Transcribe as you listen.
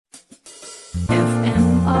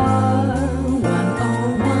FMR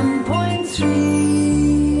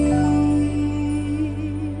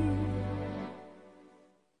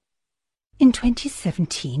 101.3. In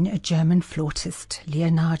 2017, a German flautist,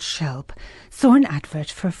 Leonard Schelb, saw an advert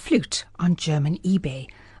for a flute on German eBay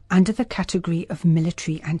under the category of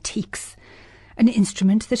military antiques, an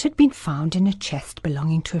instrument that had been found in a chest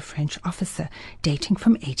belonging to a French officer dating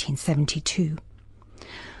from 1872.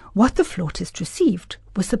 What the flautist received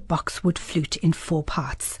was a boxwood flute in 4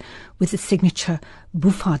 parts, with the signature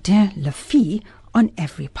Buffardin La Fille on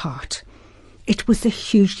every part. It was a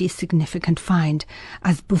hugely significant find,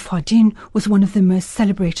 as Buffardin was one of the most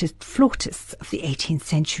celebrated flautists of the 18th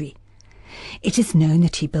century. It is known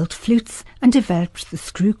that he built flutes and developed the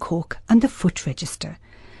screw cork and the foot register,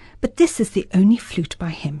 but this is the only flute by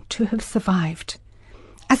him to have survived.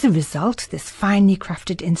 As a result, this finely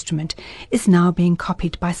crafted instrument is now being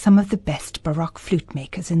copied by some of the best Baroque flute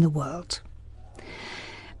makers in the world.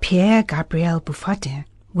 Pierre Gabriel Buffardin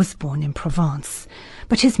was born in Provence,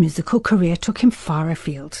 but his musical career took him far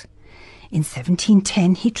afield. In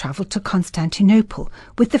 1710 he travelled to Constantinople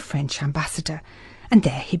with the French ambassador, and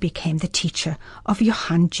there he became the teacher of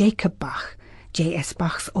Johann Jacob Bach, J.S.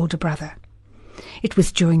 Bach's older brother. It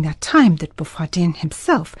was during that time that Buffardin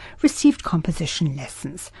himself received composition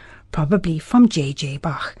lessons, probably from J.J.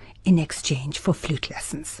 Bach, in exchange for flute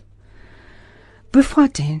lessons.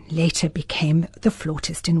 Buffardin later became the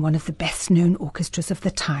flautist in one of the best-known orchestras of the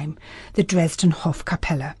time, the Dresden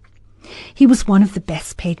Hofkapelle. He was one of the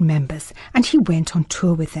best-paid members, and he went on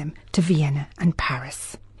tour with them to Vienna and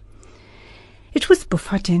Paris. It was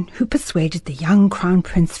Buffardin who persuaded the young Crown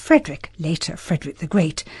Prince Frederick, later Frederick the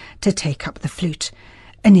Great, to take up the flute,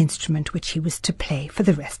 an instrument which he was to play for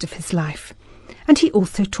the rest of his life. And he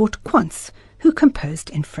also taught Quantz, who composed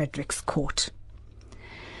in Frederick's court.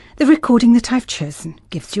 The recording that I've chosen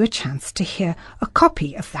gives you a chance to hear a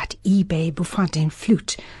copy of that eBay Buffardin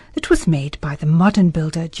flute that was made by the modern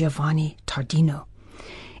builder Giovanni Tardino.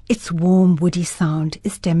 Its warm, woody sound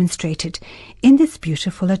is demonstrated in this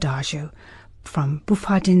beautiful adagio from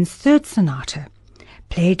Buffardin's Third Sonata,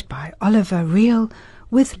 played by Oliver Real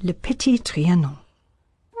with Le Petit Trianon.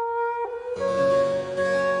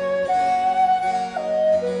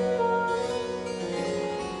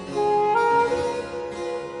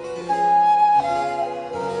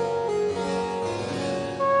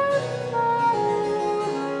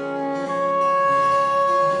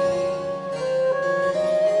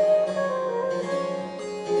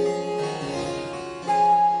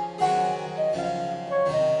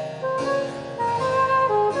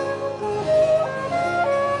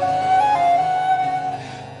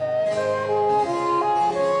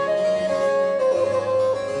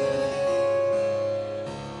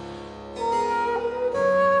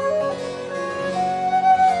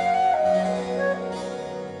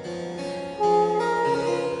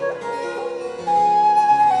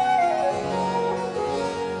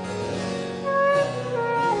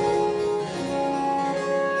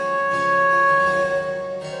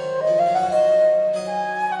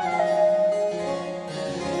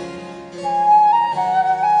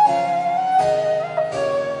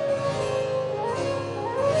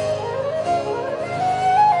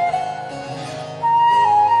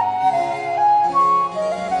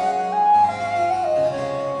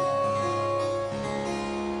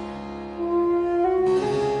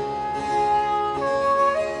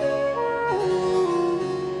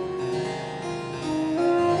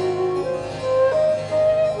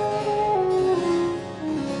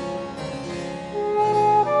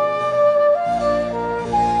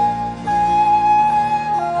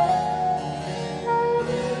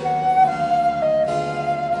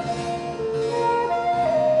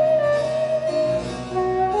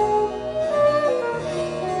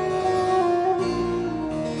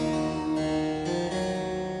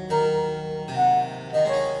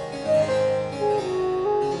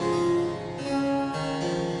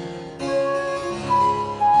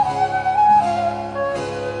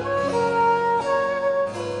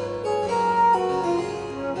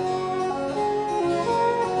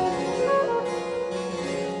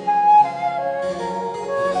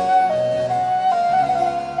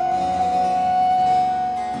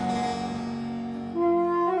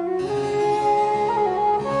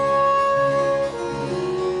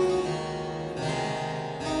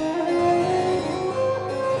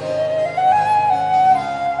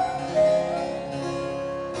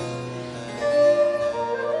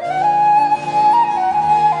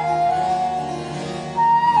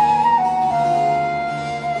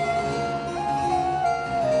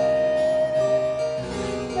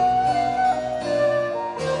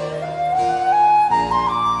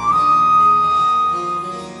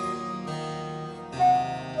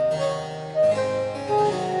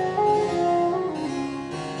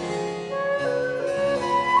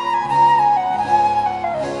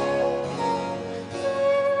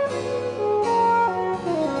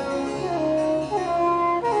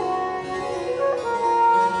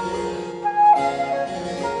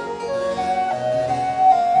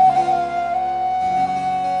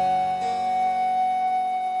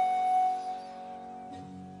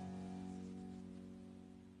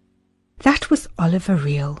 Oliver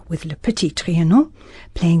Real with Le Petit Trianon,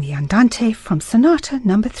 playing the Andante from Sonata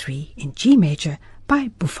No. 3 in G major by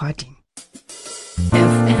Buffardin.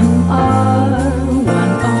 FMR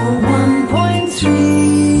 101.3